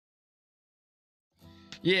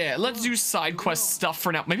Yeah, let's do side quest stuff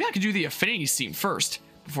for now. Maybe I could do the affinity scene first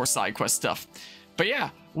before side quest stuff. But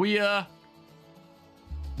yeah, we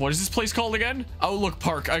what is this place called again? Outlook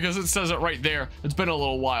Park. I guess it says it right there. It's been a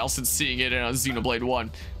little while since seeing it in Xenoblade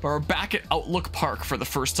 1. But we're back at Outlook Park for the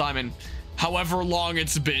first time in however long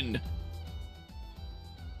it's been.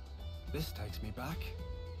 This takes me back.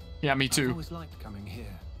 Yeah, me too. I always liked coming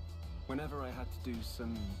here. Whenever I had to do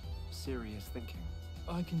some serious thinking.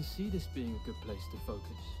 I can see this being a good place to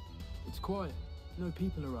focus. It's quiet, no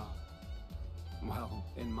people around. Well,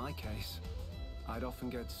 in my case, I'd often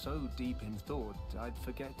get so deep in thought, I'd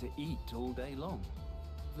forget to eat all day long.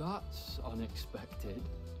 That's unexpected.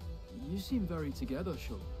 You seem very together,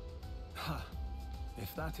 Shaw. Ha!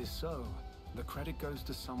 If that is so, the credit goes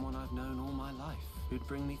to someone I've known all my life, who'd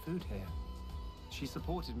bring me food here. She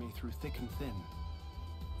supported me through thick and thin.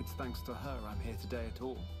 It's thanks to her I'm here today at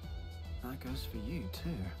all. That goes for you, too.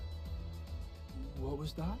 What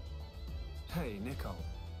was that? Hey, Nicole.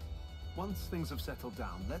 Once things have settled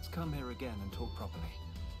down, let's come here again and talk properly.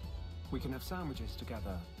 We can have sandwiches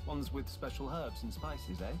together, ones with special herbs and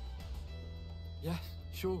spices, eh? Yes,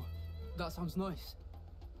 sure. That sounds nice.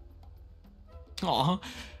 Aw,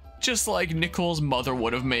 just like Nicole's mother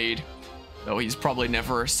would have made. Though he's probably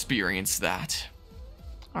never experienced that.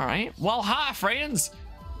 Alright, well, hi, friends!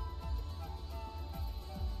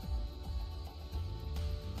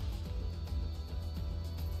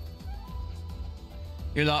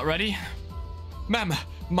 You're not ready? Ma'am,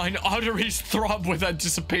 mine arteries throb with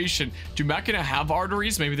anticipation. Do Machina have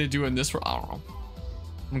arteries? Maybe they do in this one. I don't know.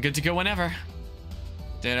 I'm good to go whenever.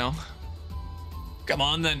 Ditto. Come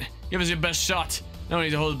on then. Give us your best shot. No need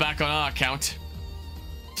to hold back on our account.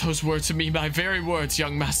 Those were to me my very words,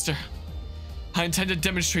 young master. I intend to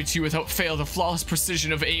demonstrate to you without fail the flawless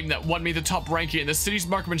precision of aim that won me the top ranking in the city's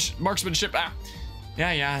marksmanship. Ah.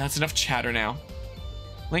 Yeah, that's enough chatter now.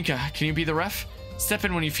 Linka, can you be the ref? Step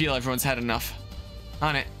in when you feel everyone's had enough.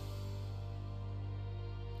 On it.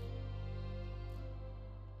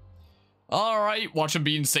 Alright, watch him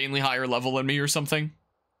be insanely higher level than me or something.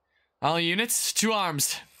 All units, to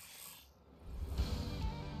arms.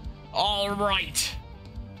 Alright.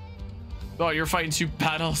 Oh, you're fighting to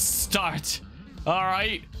battle start.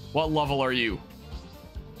 Alright. What level are you?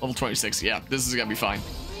 Level 26. Yeah, this is gonna be fine.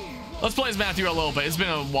 Let's play as Matthew a little bit. It's been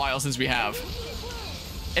a while since we have.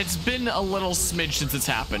 It's been a little smidge since it's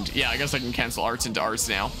happened. Yeah, I guess I can cancel arts into arts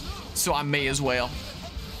now. So I may as well.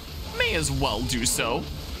 May as well do so.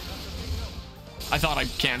 I thought I'd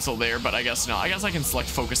cancel there, but I guess not. I guess I can select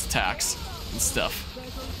focused attacks and stuff.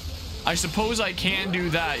 I suppose I can do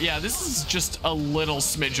that. Yeah, this is just a little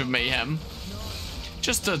smidge of mayhem.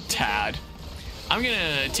 Just a tad. I'm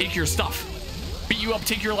gonna take your stuff. Beat you up,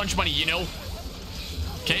 take your lunch money, you know?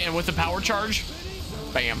 Okay, and with the power charge,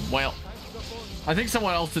 bam. Well, I think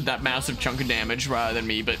someone else did that massive chunk of damage rather than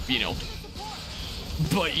me, but you know.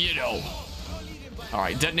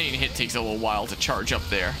 Alright, detonating hit takes a little while to charge up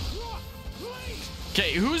there.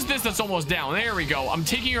 Okay, who's this that's almost down? There we go. I'm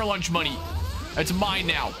taking your lunch money. It's mine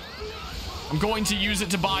now. I'm going to use it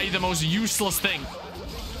to buy the most useless thing.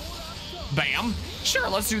 Bam. Sure,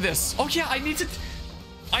 let's do this. Oh yeah,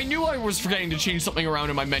 I knew I was forgetting to change something around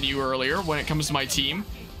in my menu earlier when it comes to my team.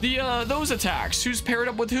 Those attacks, who's paired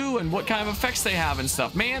up with who and what kind of effects they have and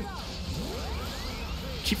stuff. Man,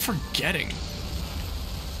 keep forgetting.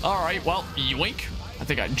 All right, well, yoink. I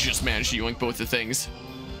think I just managed to yoink both the things.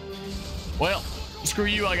 Well, screw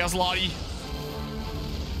you, I guess, Lottie.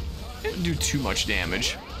 Didn't do too much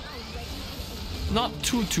damage. Not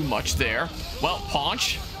too much there. Well,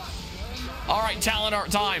 paunch. All right, talent art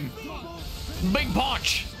time. Big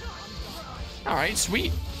paunch. All right,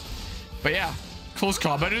 sweet. But yeah. Close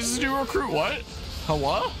combat is a new recruit. What?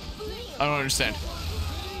 Hello? I don't understand.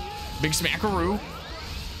 Big smackaroo.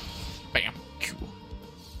 Bam. Cool.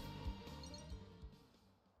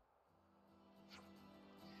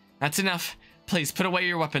 That's enough. Please put away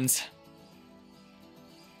your weapons.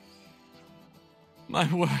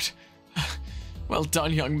 My word. Well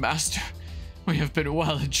done, young master. We have been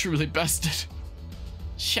well and truly bested.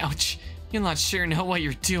 Ouch. You're not sure know what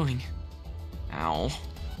you're doing. Ow.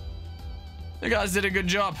 The guys did a good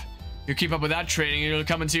job. You keep up with that training and you'll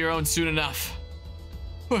come into your own soon enough.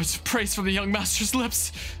 Words of praise from the young master's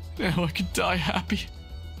lips. Now I could die happy.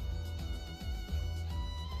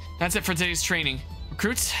 That's it for today's training.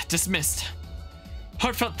 Recruits dismissed.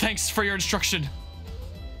 Heartfelt thanks for your instruction.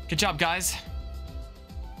 Good job, guys.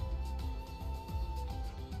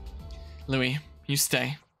 Louis, you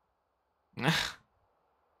stay.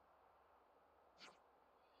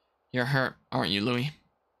 You're hurt, aren't you, Louis?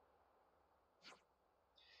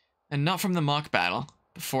 And not from the mock battle.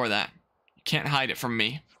 Before that, You can't hide it from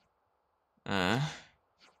me.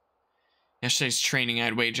 Yesterday's training,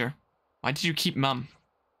 I'd wager. Why did you keep Mum?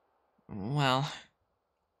 Well,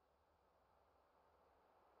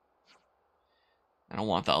 I don't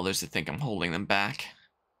want the others to think I'm holding them back.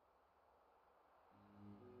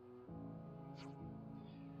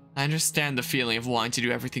 I understand the feeling of wanting to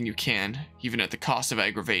do everything you can, even at the cost of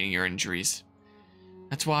aggravating your injuries.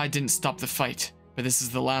 That's why I didn't stop the fight, but this is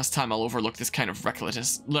the last time I'll overlook this kind of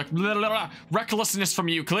recklessness from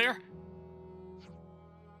you, clear?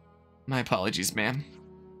 My apologies, ma'am.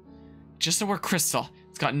 Just so we're crystal,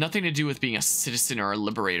 it's got nothing to do with being a citizen or a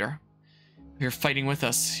liberator. If you're fighting with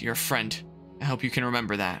us, you're a friend. I hope you can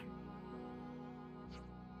remember that.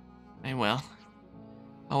 I will.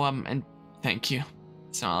 Oh, and thank you.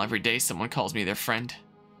 It's not every day someone calls me their friend.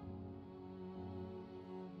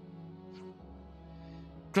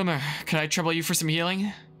 Glimmer, could I trouble you for some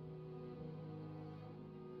healing?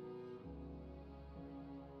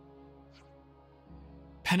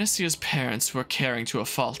 Panacea's parents were caring to a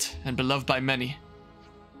fault and beloved by many.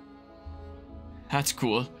 That's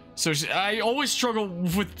cool. So I always struggle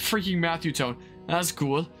with freaking Matthew tone. That's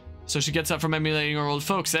cool. So she gets that from emulating her old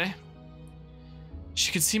folks, eh?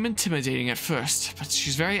 She could seem intimidating at first, but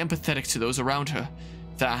she's very empathetic to those around her.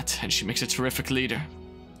 That, and she makes a terrific leader.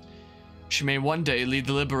 She may one day lead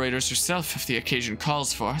the Liberators herself if the occasion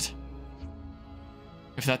calls for it.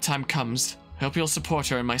 If that time comes, I hope you'll support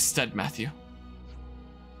her in my stead, Matthew.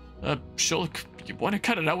 Shulk, you want to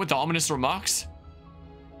cut it out with the ominous remarks?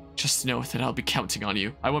 Just know that I'll be counting on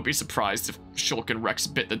you. I wouldn't be surprised if Shulk and Rex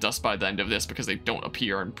bit the dust by the end of this because they don't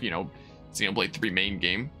appear in, you know, Xenoblade 3 main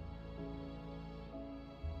game.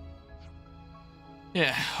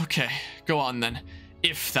 Yeah, okay. Go on then.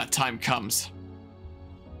 If that time comes.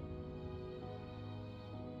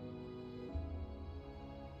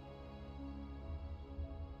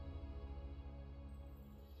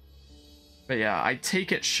 But yeah, I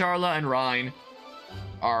take it Sharla and Rhine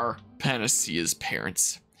are Panacea's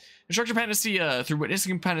parents. Instructor Panacea, through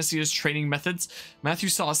witnessing Panacea's training methods, Matthew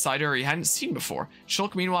saw a side of her he hadn't seen before.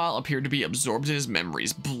 Shulk, meanwhile, appeared to be absorbed in his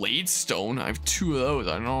memories. Blade Stone, I have 2 of those.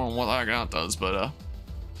 I don't know what that does, but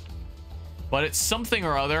it's something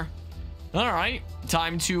or other. Alright,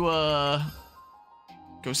 time to,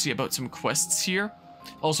 go see about some quests here.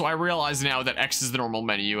 Also, I realize now that X is the normal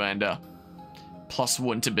menu, and, plus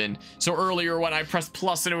wouldn't have been. So earlier when I pressed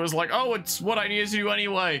plus and it was like, oh, it's what I needed to do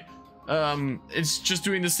anyway. It's just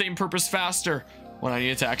doing the same purpose faster when I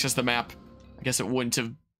needed to access the map. I guess it wouldn't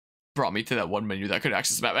have brought me to that one menu that could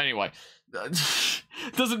access the map. Anyway,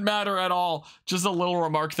 doesn't matter at all. Just a little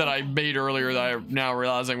remark that I made earlier that I'm now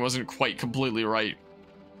realizing wasn't quite completely right.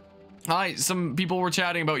 Hi, some people were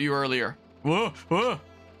chatting about you earlier. Whoa, whoa.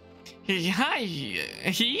 Hey, hi,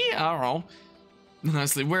 I don't know.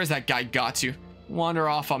 Honestly, where's that guy got to? Wander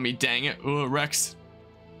off on me, dang it. Rex.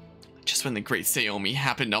 Just when the great Saomi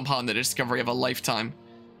happened upon the discovery of a lifetime.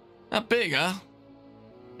 Not big, huh?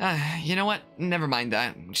 You know what? Never mind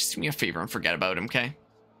that. Just do me a favor and forget about him, okay?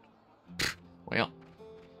 Well,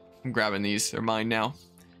 I'm grabbing these. They're mine now.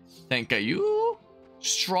 Thank you.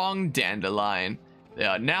 Strong dandelion. They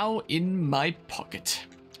are now in my pocket.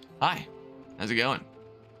 Hi. How's it going?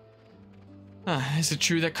 Is it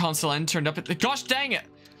true that Console N turned up at the... Gosh dang it!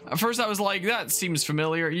 At first I was like, that seems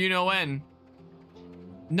familiar. You know N.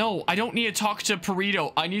 No, I don't need to talk to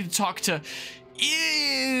Perito. I need to talk to...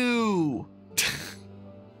 Ew!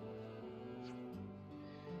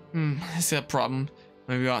 Is that a problem?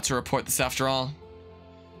 Maybe we ought to report this after all.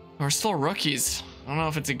 We're still rookies. I don't know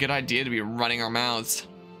if it's a good idea to be running our mouths.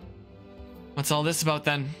 What's all this about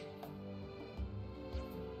then?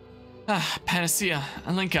 Panacea,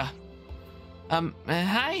 Alinka.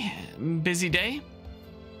 Hi. Busy day?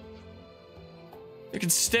 You can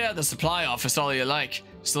stay at the supply office all you like.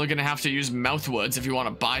 Still gonna have to use mouth words if you want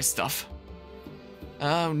to buy stuff.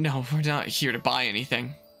 Oh no, we're not here to buy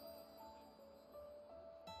anything.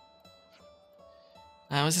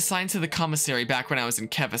 I was assigned to the commissary back when I was in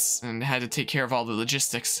Kevis and had to take care of all the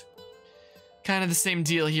logistics. Kind of the same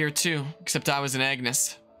deal here too, except I was in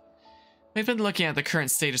Agnes. We've been looking at the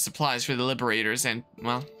current state of supplies for the Liberators and,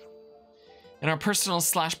 well, in our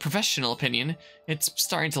personal/professional opinion, it's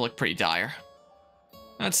starting to look pretty dire.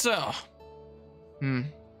 That's so.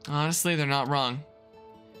 Honestly, they're not wrong.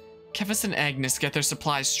 Kevis and Agnes get their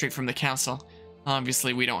supplies straight from the council.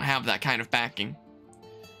 Obviously, we don't have that kind of backing.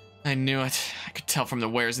 I knew it. I could tell from the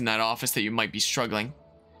wares in that office that you might be struggling.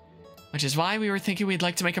 Which is why we were thinking we'd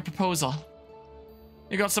like to make a proposal.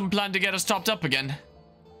 You got some plan to get us topped up again?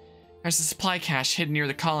 There's a supply cache hidden near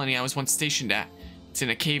the colony I was once stationed at. It's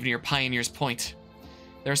in a cave near Pioneer's Point.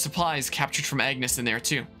 There are supplies captured from Agnes in there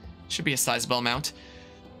too. Should be a sizable amount.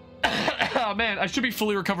 Oh man, I should be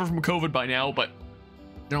fully recovered from COVID by now, but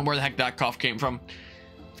I don't know where the heck that cough came from.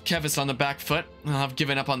 Kevis on the back foot. I've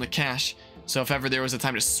given up on the cash, so if ever there was a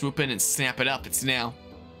time to swoop in and snap it up, it's now.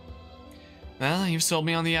 Well, you've sold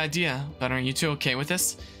me on the idea, but are you two okay with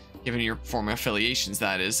this? Given your former affiliations,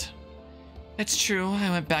 that is. It's true, I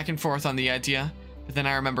went back and forth on the idea, but then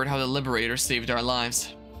I remembered how the Liberator saved our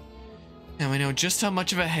lives. Now I know just how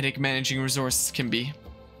much of a headache managing resources can be.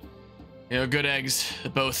 You're good eggs, the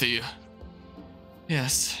both of you.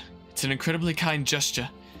 Yes, it's an incredibly kind gesture.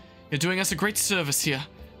 You're doing us a great service here.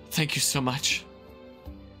 Thank you so much.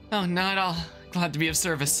 Oh, not at all. Glad to be of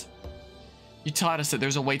service. You taught us that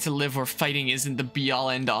there's a way to live where fighting isn't the be-all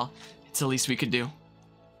end-all. It's the least we could do.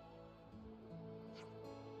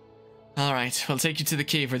 Alright, we'll take you to the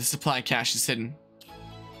cave where the supply cache is hidden.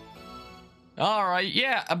 Alright,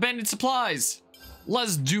 yeah, abandoned supplies.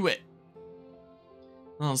 Let's do it.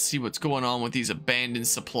 Let's see what's going on with these abandoned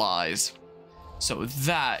supplies. So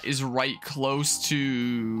that is right close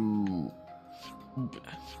to...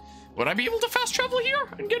 Would I be able to fast travel here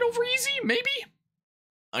and get over easy? Maybe?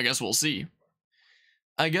 I guess we'll see.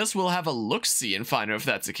 I guess we'll have a look-see and find out if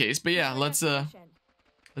that's the case. But yeah, let's do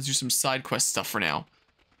some side quest stuff for now.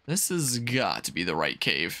 This has got to be the right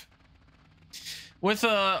cave. With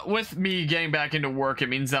me getting back into work, it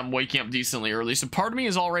means that I'm waking up decently early. So part of me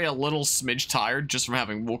is already a little smidge tired just from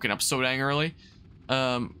having woken up so dang early.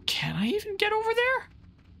 Can I even get over there?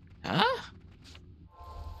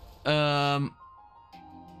 Huh?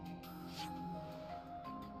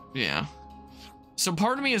 Yeah. So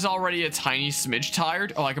part of me is already a tiny smidge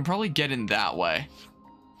tired. Oh, I can probably get in that way.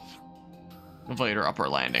 Later upper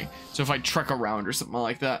landing. So if I trek around or something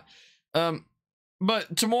like that.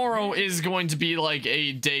 But tomorrow is going to be like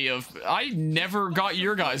a day of... I never got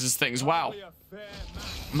your guys' things. Wow.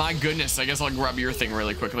 My goodness. I guess I'll grab your thing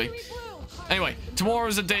really quickly. Anyway,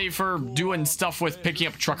 tomorrow's a day for doing stuff with picking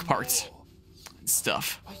up truck parts.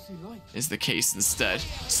 Stuff is the case instead.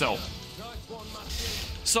 So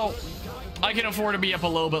I can afford to be up a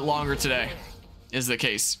little bit longer today, is the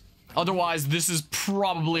case. Otherwise, this is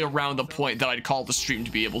probably around the point that I'd call the stream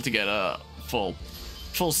to be able to get a full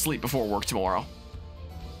sleep before work tomorrow.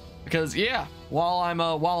 Because yeah, while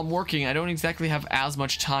I'm working, I don't exactly have as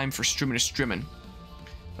much time for streaming.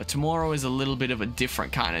 But tomorrow is a little bit of a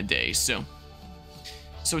different kind of day, so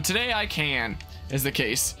today I can, is the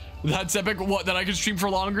case. That's epic. What, that I can stream for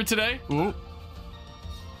longer today? Ooh.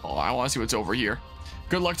 Oh, I want to see what's over here.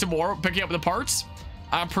 Good luck tomorrow picking up the parts.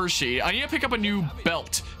 I appreciate it. I need to pick up a new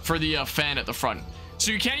belt for the fan at the front.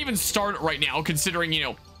 So you can't even start it right now, considering, you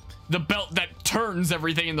know, the belt that turns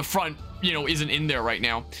everything in the front, you know, isn't in there right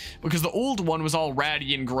now. Because the old one was all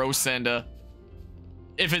ratty and gross, and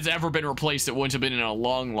if it's ever been replaced, it wouldn't have been in a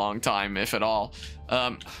long time, if at all.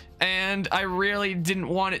 And I really didn't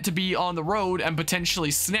want it to be on the road and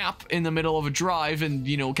potentially snap in the middle of a drive and,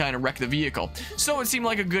 you know, kind of wreck the vehicle. So it seemed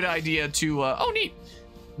like a good idea to, oh neat,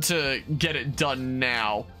 to get it done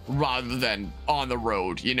now rather than on the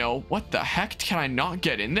road, you know? What the heck? Can I not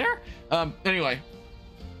get in there? Anyway,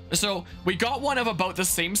 so we got one of about the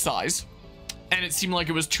same size, and it seemed like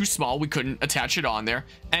it was too small. We couldn't attach it on there,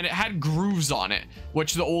 and it had grooves on it,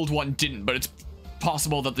 which the old one didn't, but it's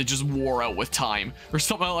possible that they just wore out with time or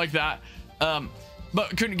something like that.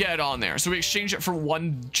 But couldn't get it on there, so we exchanged it for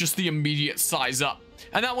one just the immediate size up,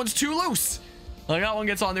 and that one's too loose. Like, that one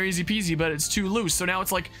gets on there easy peasy, but it's too loose. So now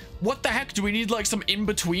it's like, what the heck? Do we need like some in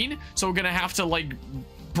between? So we're gonna have to like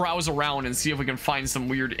browse around and see if we can find some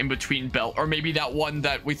weird in between belt, or maybe that one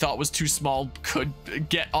that we thought was too small could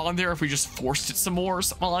get on there if we just forced it some more or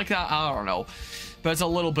something like that. I don't know, but it's a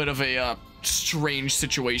little bit of a strange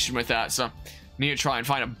situation with that. So need to try and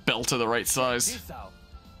find a belt of the right size.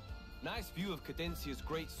 Nice view of Cadencia's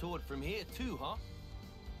great sword from here too, huh?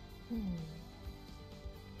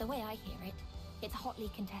 The way I hear it, it's hotly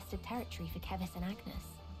contested territory for Kevis and Agnes.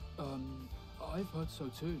 I've heard so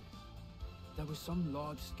too. There was some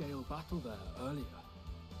large-scale battle there earlier.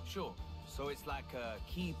 Sure. So it's like a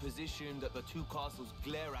key position that the two castles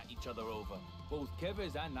glare at each other over. Both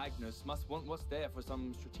Kevis and Agnes must want what's there for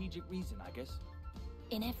some strategic reason, I guess.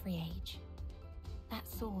 In every age, that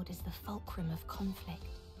sword is the fulcrum of conflict.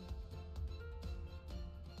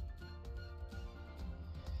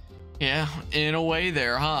 Yeah, in a way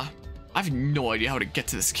there, huh? I have no idea how to get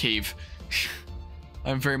to this cave.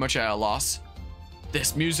 I'm very much at a loss.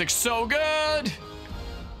 This music's so good!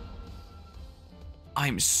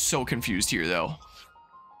 I'm so confused here, though.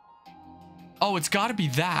 Oh, it's gotta be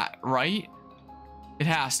that, right? It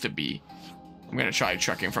has to be. I'm gonna try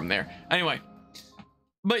trekking from there. Anyway.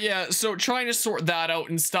 But yeah, so trying to sort that out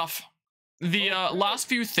and stuff. the last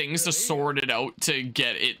few things to sort it out to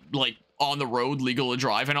get it like on the road, legal to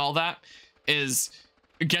drive and all that, is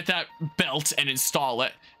get that belt and install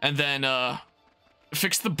it, and then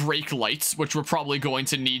fix the brake lights, which we're probably going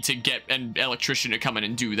to need to get an electrician to come in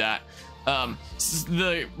and do that.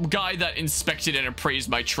 The guy that inspected and appraised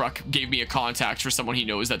my truck gave me a contact for someone he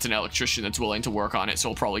knows that's an electrician that's willing to work on it, so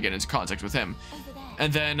I'll probably get into contact with him.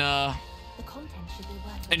 And then The content should be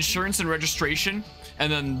worth insurance and registration,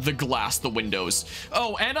 and then the glass, the windows.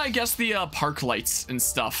 Oh, and I guess the park lights and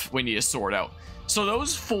stuff we need to sort out. So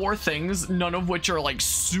those 4 things, none of which are like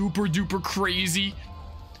super duper crazy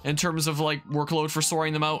in terms of like workload for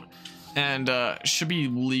sorting them out, and should be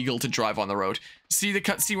legal to drive on the road. See the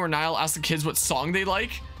cutscene where Niall asked the kids what song they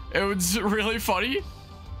like? It was really funny.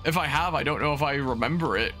 If I have, I don't know if I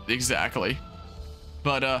remember it exactly,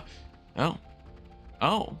 but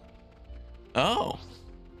oh,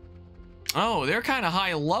 they're kind of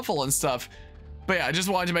high level and stuff. But yeah, I just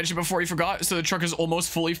wanted to mention before you forgot, so the truck is almost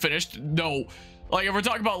fully finished. No, like if we're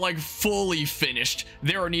talking about like fully finished,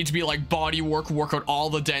 there need to be like body work out all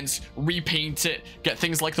the dents, repaint it, get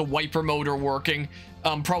things like the wiper motor working,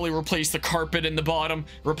 probably replace the carpet in the bottom,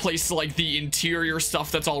 replace like the interior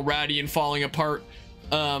stuff that's all ratty and falling apart,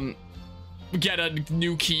 get a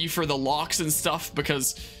new key for the locks and stuff,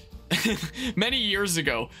 because many years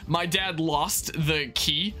ago my dad lost the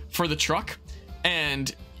key for the truck,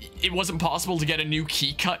 and it wasn't possible to get a new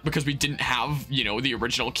key cut because we didn't have, you know, the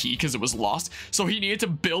original key because it was lost. So he needed to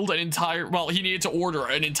build an entire, well, he needed to order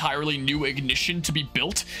an entirely new ignition to be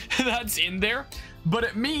built. That's in there, but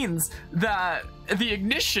it means that the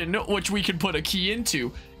ignition, which we can put a key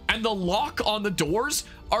into, and the lock on the doors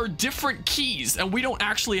are different keys, and we don't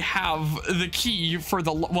actually have the key for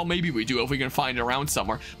the, well, maybe we do if we can find it around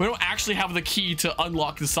somewhere. We don't actually have the key to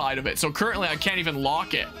unlock the side of it, so currently I can't even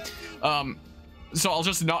lock it. So I'll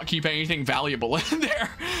just not keep anything valuable in there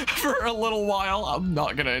for a little while. I'm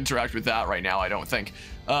not gonna interact with that right now, I don't think.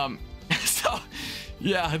 So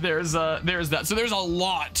yeah, there's that. So there's a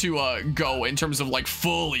lot to go in terms of like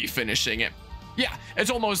fully finishing it. Yeah,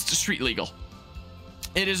 it's almost street legal.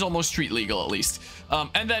 It is almost street legal, at least.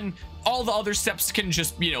 And then all the other steps can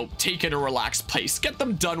just, you know, take at a relaxed pace. Get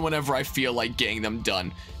them done whenever I feel like getting them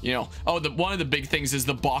done. You know, oh, one of the big things is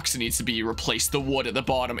the box needs to be replaced. The wood at the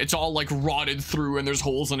bottom, it's all like rotted through and there's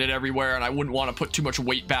holes in it everywhere, and I wouldn't want to put too much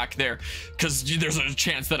weight back there because there's a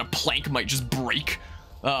chance that a plank might just break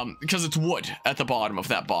because it's wood at the bottom of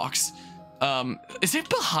that box. Is it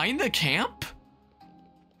behind the camp?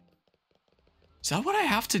 Is that what I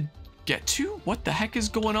have to get to? What the heck is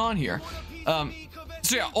going on here?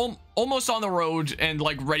 So yeah, almost on the road and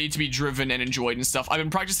like ready to be driven and enjoyed and stuff. I've been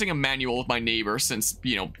practicing a manual with my neighbor since,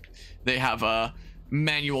 you know, they have a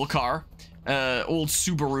manual car, old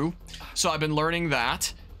Subaru. So I've been learning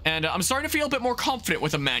that, and I'm starting to feel a bit more confident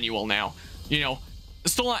with a manual now. You know,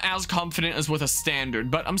 still not as confident as with a standard,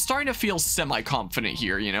 but I'm starting to feel semi-confident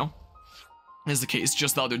here, you know. As the case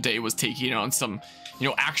just the other day was taking it on some, you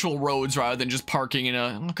know, actual roads rather than just parking in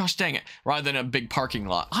a, oh gosh dang it, rather than a big parking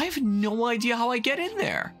lot. I have no idea how I get in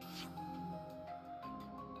there.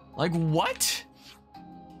 Like, what?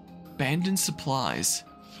 Abandoned supplies.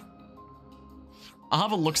 I'll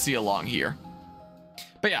have a look-see along here.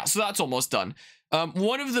 But yeah, so that's almost done.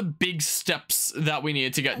 One of the big steps that we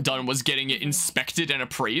needed to get done was getting it inspected and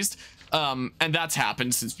appraised. And that's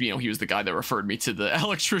happened since, you know, he was the guy that referred me to the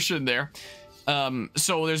electrician there.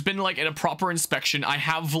 So there's been like a proper inspection. I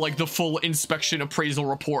have like the full inspection appraisal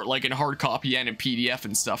report, like in hard copy and in PDF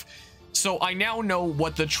and stuff. So I now know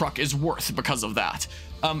what the truck is worth because of that.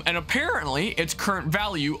 And apparently its current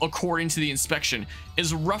value, according to the inspection,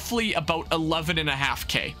 is roughly about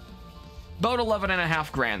 11.5K. About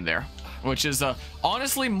 11.5 grand there, which is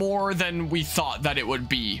honestly more than we thought that it would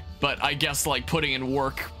be. But I guess like putting in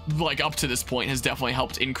work like up to this point has definitely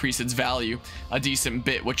helped increase its value a decent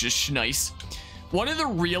bit, which is nice. One of the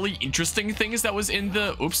really interesting things that was in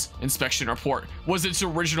the inspection report was its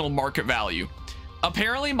original market value.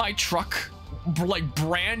 Apparently my truck, like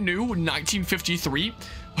brand new 1953,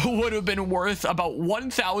 would have been worth about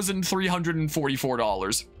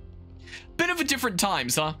 $1,344. Bit of a different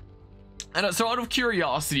times, huh? And so out of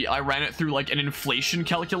curiosity, I ran it through like an inflation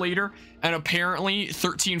calculator, and apparently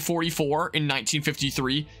 1344 in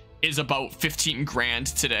 1953 is about 15 grand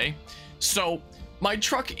today. So my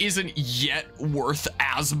truck isn't yet worth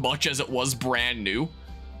as much as it was brand new,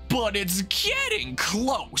 but it's getting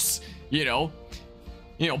close, you know,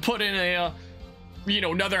 put in a, you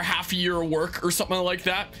know, another half year of work or something like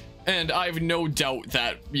that, and I have no doubt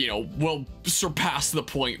that, you know, we'll surpass the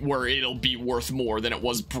point where it'll be worth more than it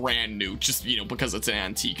was brand new, just, you know, because it's an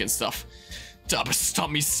antique and stuff. Stop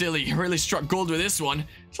me silly. You really struck gold with this one.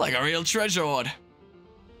 It's like a real treasure hoard.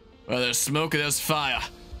 Where there's smoke, there's fire.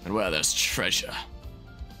 And where there's treasure.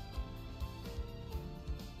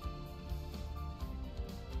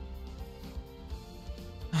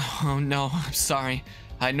 Oh no, I'm sorry.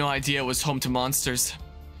 I had no idea it was home to monsters.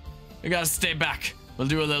 We gotta stay back. We'll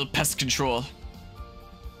do a little pest control.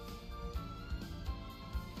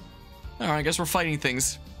 Alright, I guess we're fighting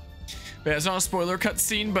things. Yeah, it's not a spoiler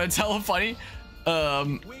cutscene, but it's hella funny.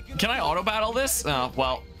 Can I auto battle this? Oh,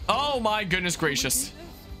 well. Oh my goodness gracious.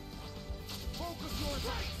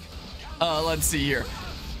 Let's see here.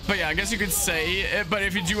 But yeah, I guess you could say it, but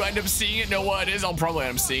if you do end up seeing it, know what it is, I'll probably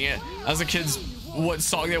end up seeing it. As a kid's what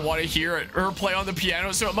song they want to hear her play on the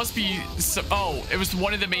piano, so it must be oh, it was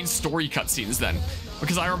one of the main story cutscenes then,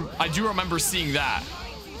 because I do remember seeing that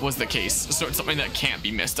was the case, so it's something that can't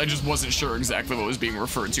be missed. I just wasn't sure exactly what was being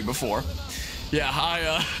referred to before. Yeah,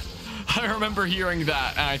 I remember hearing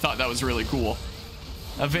that and I thought that was really cool.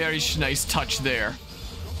 A very nice touch there.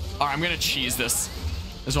 All right, I'm gonna cheese this.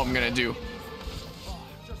 That's what I'm gonna do.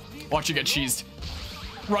 Watch you get cheesed.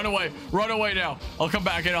 Run away now. I'll come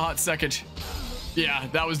back in a hot second. Yeah,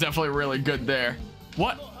 that was definitely really good there.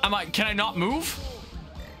 What? Can I not move?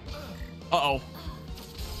 Uh-oh.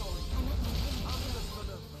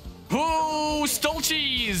 Oh, still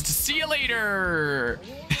cheesed. See you later.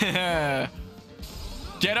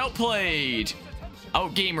 Get outplayed.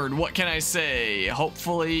 Outgamered, what can I say?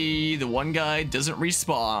 Hopefully the one guy doesn't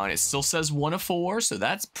respawn. It still says 1 of 4, so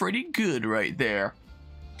that's pretty good right there.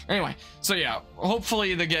 Anyway, so yeah,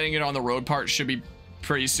 hopefully the getting it on the road part should be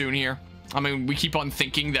pretty soon here. I mean, we keep on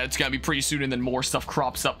thinking that it's gonna be pretty soon, and then more stuff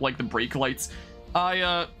crops up, like the brake lights.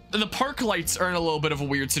 The park lights are in a little bit of a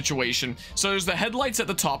weird situation. So there's the headlights at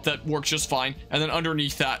the top that work just fine, and then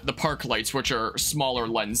underneath that, the park lights, which are smaller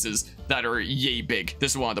lenses that are yay big.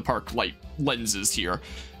 This is one of the park light lenses here.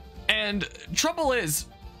 And trouble is,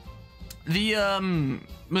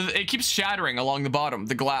 it keeps shattering along the bottom,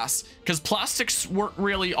 the glass, because plastics weren't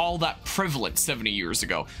really all that prevalent 70 years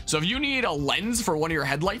ago. So if you need a lens for one of your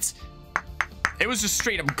headlights, it was just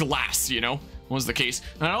straight up glass, you know, was the case.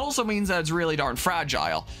 And it also means that it's really darn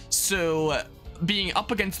fragile. So being up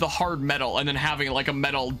against the hard metal and then having like a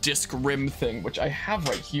metal disc rim thing, which I have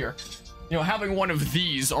right here, you know, having one of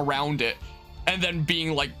these around it and then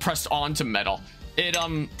being like pressed onto metal, it,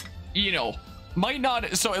 you know, might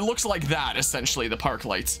not, so it looks like that essentially, the park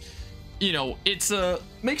lights, you know, it's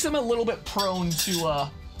makes them a little bit prone to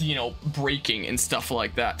you know, breaking and stuff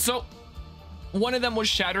like that. So one of them was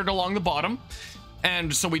shattered along the bottom,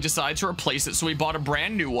 and so we decided to replace it. So we bought a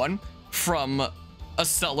brand new one from a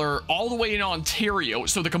seller all the way in Ontario,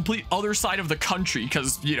 so the complete other side of the country,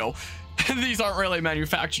 because, you know, these aren't really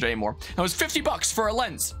manufactured anymore. It was $50 for a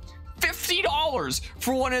lens. $50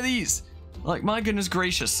 for one of these. Like, my goodness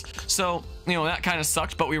gracious. So, you know, that kind of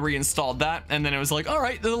sucked, but we reinstalled that, and then it was like, all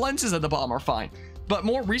right, the lenses at the bottom are fine. But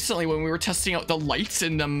more recently, when we were testing out the lights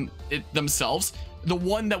in themselves, the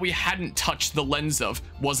one that we hadn't touched the lens of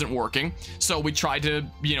wasn't working. So we tried to,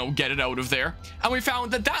 you know, get it out of there, and we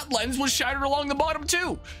found that that lens was shattered along the bottom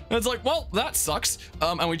too. And it's like, well, that sucks.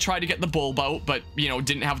 And we tried to get the bulb out, but, you know,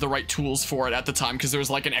 didn't have the right tools for it at the time, because there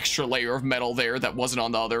was like an extra layer of metal there that wasn't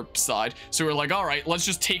on the other side. So we were like, all right, let's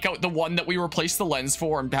just take out the one that we replaced the lens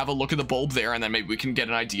for and have a look at the bulb there, and then maybe we can get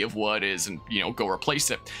an idea of what it is and, you know, go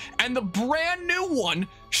replace it. And the brand new one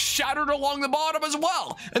shattered along the bottom as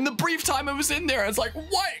well. And the brief time it was in there, it's like,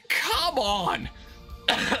 what? Come on.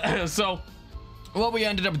 So what we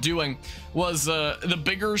ended up doing was the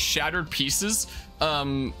bigger shattered pieces,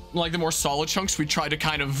 like the more solid chunks, we tried to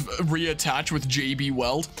kind of reattach with JB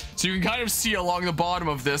Weld. So you can kind of see along the bottom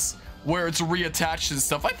of this where it's reattached and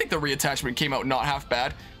stuff. I think the reattachment came out not half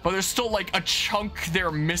bad, but there's still like a chunk there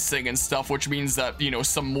missing and stuff, which means that, you know,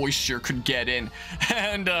 some moisture could get in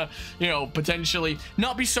and, you know, potentially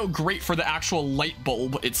not be so great for the actual light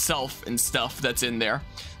bulb itself and stuff that's in there.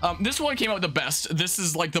 This one came out the best. This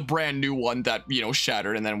is like the brand new one that, you know,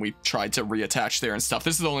 shattered, and then we tried to reattach there and stuff.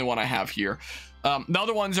 This is the only one I have here. The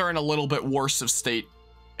other ones are in a little bit worse of state,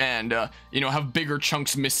 and you know, have bigger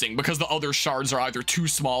chunks missing because the other shards are either too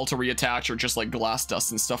small to reattach or just like glass dust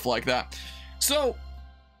and stuff like that. So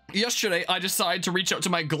yesterday I decided to reach out to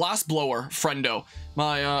my glass blower friendo,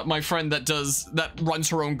 my friend that runs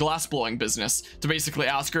her own glass blowing business, to basically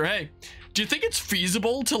ask her, hey, do you think it's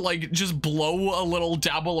feasible to like just blow a little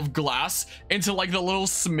dabble of glass into like the little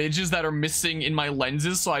smidges that are missing in my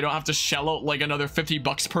lenses, so I don't have to shell out like another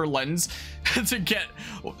 $50 per lens to get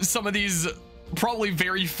some of these probably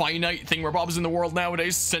very finite thingamabobs in the world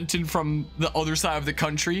nowadays sent in from the other side of the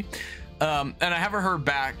country? And I haven't heard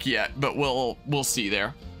back yet, but we'll see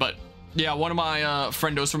there. But Yeah, one of my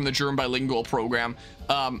friendos from the German bilingual program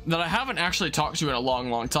that I haven't actually talked to in a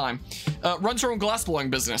long time runs her own glassblowing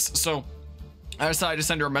business. So I decided to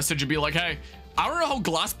send her a message and be like, hey, I don't know how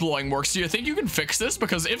glassblowing works. Do you think you can fix this?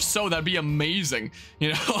 Because if so, that'd be amazing,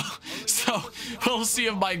 you know? So we'll see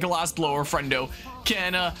if my glassblower friendo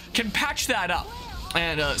can patch that up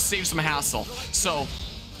and save some hassle. So,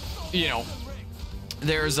 you know,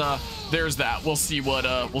 there's that. We'll see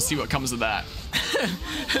what comes of that.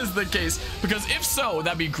 Is the case, because if so,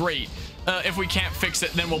 that'd be great. If we can't fix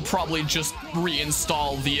it, then we'll probably just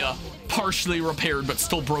reinstall the partially repaired but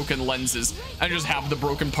still broken lenses and just have the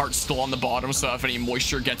broken parts still on the bottom, so if any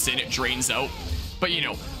moisture gets in, it drains out. But, you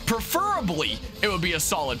know, preferably it would be a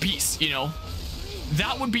solid piece, you know?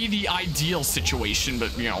 That would be the ideal situation,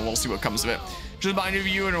 but, you know, we'll see what comes of it. Just reminded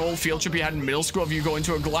you an old field trip you had in middle school of you going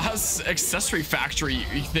to a glass accessory factory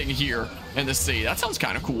thing here in the city. That sounds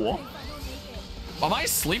kind of cool. Am I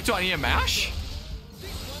asleep? Do I need a mash?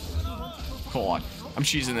 Hold on. I'm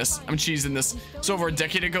cheesing this. I'm cheesing this. It's over a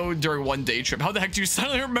decade ago during one day trip. How the heck do you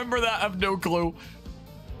suddenly remember that? I have no clue.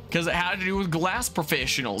 Because it had to do with glass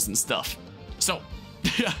professionals and stuff. So,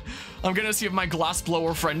 yeah, I'm gonna see if my glass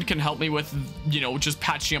blower friend can help me with, you know, just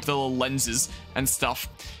patching up the little lenses and stuff.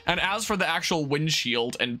 And as for the actual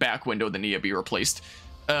windshield and back window that need to be replaced,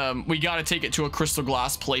 we gotta take it to a crystal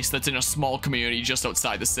glass place that's in a small community just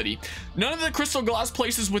outside the city. None of the crystal glass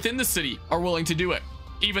places within the city are willing to do it,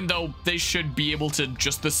 even though they should be able to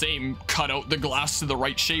just the same cut out the glass to the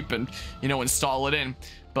right shape and, you know, install it in.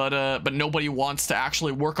 But nobody wants to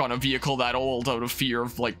actually work on a vehicle that old out of fear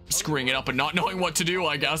of like screwing it up and not knowing what to do,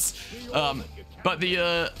 I guess. But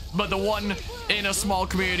the one in a small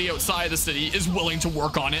community outside the city is willing to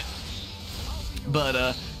work on it.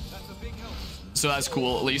 But so that's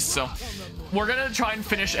cool at least. So we're gonna try and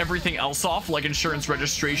finish everything else off, like insurance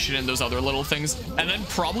registration and those other little things, and then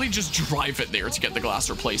probably just drive it there to get the glass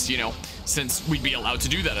replaced, you know, since we'd be allowed to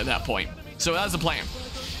do that at that point. So that's the plan.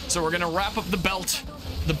 So we're gonna wrap up the belt,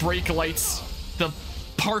 the brake lights, the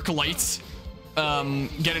park lights,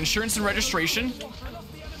 get insurance and registration,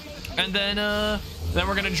 and then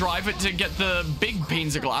we're gonna drive it to get the big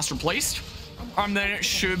panes of glass replaced. Then it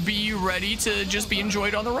should be ready to just be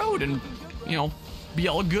enjoyed on the road and, you know, be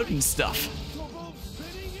all good and stuff.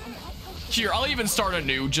 Here, I'll even start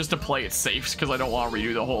anew just to play it safe because I don't want to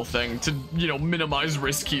redo the whole thing to, you know, minimize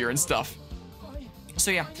risk here and stuff.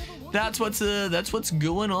 So yeah, that's what's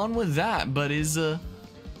going on with that, but is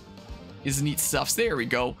neat stuff. So there we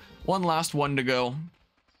go. One last one to go.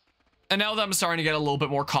 And now that I'm starting to get a little bit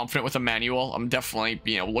more confident with the manual, I'm definitely,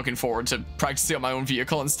 you know, looking forward to practicing on my own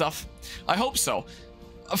vehicle and stuff. I hope so.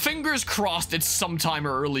 Fingers crossed it's sometime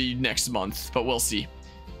early next month, but we'll see.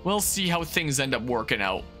 We'll see how things end up working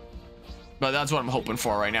out. But that's what I'm hoping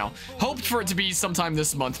for right now. Hoped for it to be sometime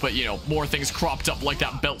this month, but, you know, more things cropped up like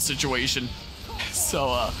that belt situation.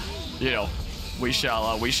 So, you know, we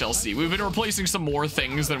shall see. We've been replacing some more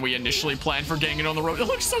things than we initially planned for getting it on the road. It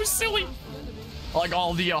looks so silly. Like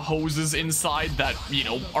all the hoses inside that, you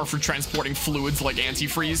know, are for transporting fluids like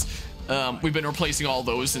antifreeze. We've been replacing all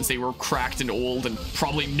those since they were cracked and old and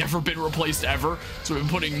probably never been replaced ever. So we've been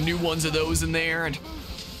putting new ones of those in there and,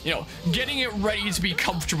 you know, getting it ready to be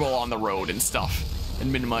comfortable on the road and stuff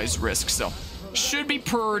and minimize risk. So should be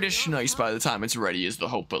pretty nice by the time it's ready is the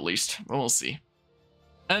hope, at least. We'll see.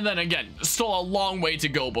 And then again, still a long way to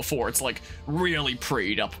go before it's like really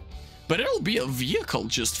preyed up. But it'll be a vehicle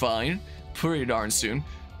just fine. Pretty darn soon.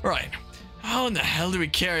 Right. How in the hell do we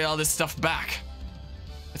carry all this stuff back?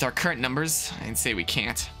 With our current numbers, I'd say we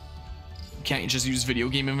can't. Can't you just use video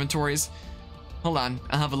game inventories? Hold on,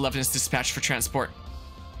 I'll have 11 dispatched for transport.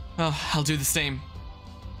 Oh, I'll do the same.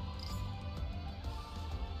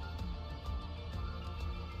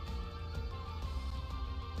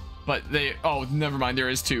 But they, oh, never mind, there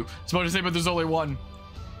is two. I was about to say, but there's only one.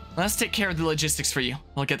 Let's take care of the logistics for you.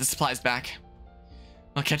 I'll get the supplies back.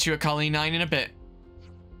 I'll catch you at Colony 9 in a bit.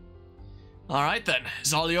 Alright then,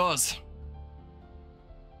 it's all yours.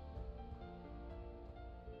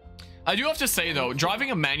 I do have to say though,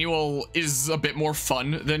 driving a manual is a bit more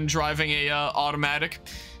fun than driving a automatic.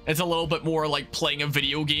 It's a little bit more like playing a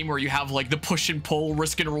video game where you have like the push and pull,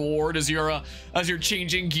 risk and reward as you're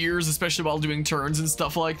changing gears, especially while doing turns and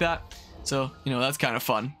stuff like that. So, you know, that's kind of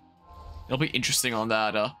fun. It'll be interesting on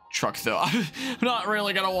that truck though. I'm not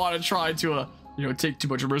really gonna want to try to you know, take too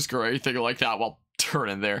much risk or anything like that while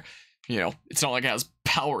turning there. You know, it's not like it has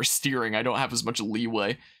power steering. I don't have as much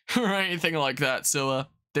leeway or anything like that. So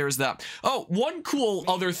there's that. Oh, one cool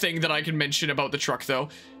other thing that I can mention about the truck though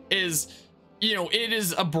is you know, it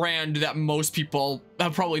is a brand that most people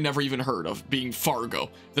have probably never even heard of, being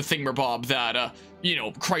Fargo, the thingamabob that, you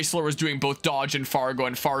know, Chrysler was doing both Dodge and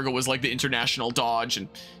Fargo was like the international Dodge, and,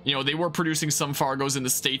 you know, they were producing some Fargos in the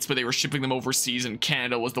States, but they were shipping them overseas, and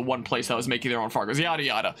Canada was the one place that was making their own Fargos, yada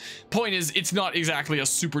yada. Point is, it's not exactly a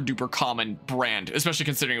super duper common brand, especially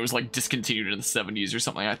considering it was like discontinued in the 70s or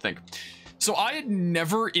something, I think. So I had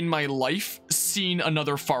never in my life seen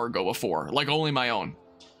another Fargo before, like only my own.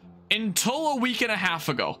 Until a week and a half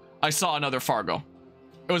ago, I saw another Fargo.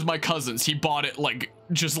 It was my cousin's. He bought it like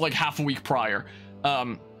just like half a week prior.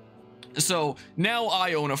 So now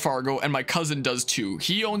I own a Fargo, and my cousin does too.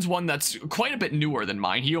 He owns one that's quite a bit newer than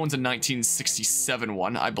mine. He owns a 1967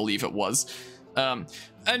 one, I believe it was.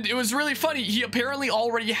 And it was really funny. He apparently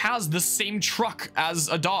already has the same truck as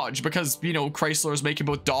a Dodge, because, you know, Chrysler is making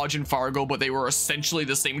both Dodge and Fargo, but they were essentially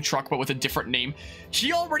the same truck, but with a different name.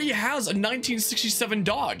 He already has a 1967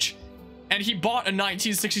 Dodge, and he bought a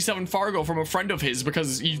 1967 Fargo from a friend of his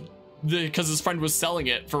because his friend was selling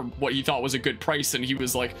it for what he thought was a good price, and he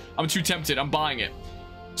was like, I'm too tempted, I'm buying it.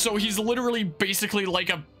 So he's literally basically like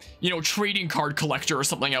a, you know, trading card collector or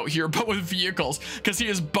something out here, but with vehicles, because he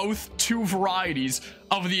has both two varieties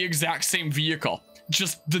of the exact same vehicle,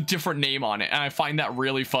 just the different name on it, and I find that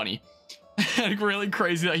really funny. And really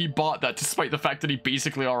crazy that he bought that, despite the fact that he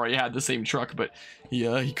basically already had the same truck, but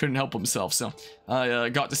he couldn't help himself. So I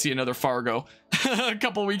got to see another Fargo a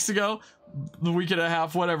couple weeks ago, the week and a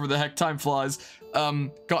half, whatever the heck, time flies.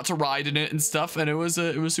 Got to ride in it and stuff, and it was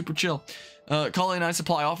super chill. Colony 9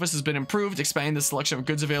 supply office has been improved, expanding the selection of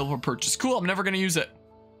goods available for purchase. Cool, I'm never gonna use it,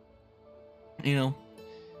 you know.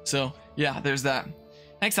 So yeah, there's that.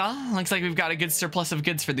 Thanks, all. Looks like we've got a good surplus of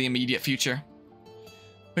goods for the immediate future.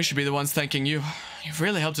 We should be the ones thanking you. You've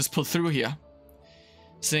really helped us pull through here.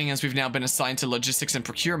 Seeing as we've now been assigned to logistics and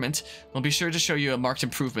procurement, we'll be sure to show you a marked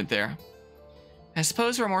improvement there. I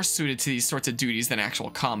suppose we're more suited to these sorts of duties than actual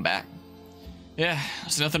combat. Yeah,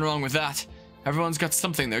 there's nothing wrong with that. Everyone's got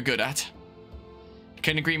something they're good at.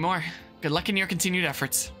 Couldn't agree more. Good luck in your continued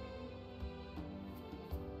efforts.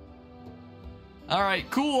 Alright,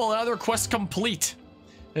 cool. Another quest complete.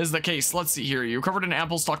 Is the case. Let's see here. You recovered an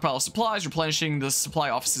ample stockpile of supplies, replenishing the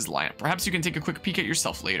supply office's lineup. Perhaps you can take a quick peek at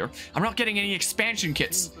yourself later. I'm not getting any expansion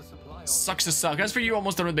kits. Sucks to suck. As for you,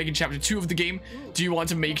 almost done with making chapter 2 of the game. Do you want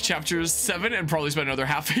to make chapters 7 and probably spend another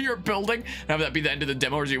half of your building and have that be the end of the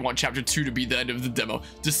demo, or do you want chapter 2 to be the end of the demo?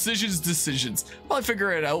 Decisions. Well, I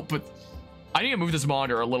figure it out, but I need to move this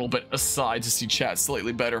monitor a little bit aside to see chat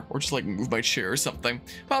slightly better, or just like move my chair or something.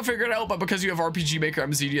 Well, I'll figure it out, but because you have RPG Maker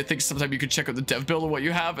MZD, I think sometime you could check out the dev build of what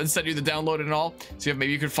you have and send you the download and all. See if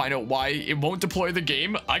maybe you could find out why it won't deploy the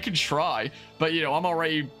game. I could try, but you know, I'm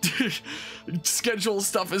already schedule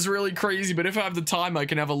stuff is really crazy, but if I have the time, I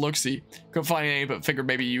can have a look-see. Couldn't find any, but figured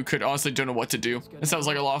maybe you could. Honestly, don't know what to do. It sounds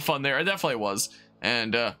like a lot of fun there. It definitely was.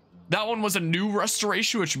 And that one was a new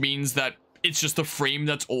restoration, which means that it's just the frame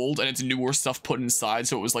that's old and it's newer stuff put inside,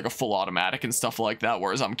 so it was like a full automatic and stuff like that,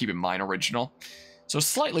 whereas I'm keeping mine original. So a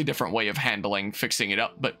slightly different way of fixing it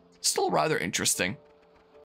up, but still rather interesting.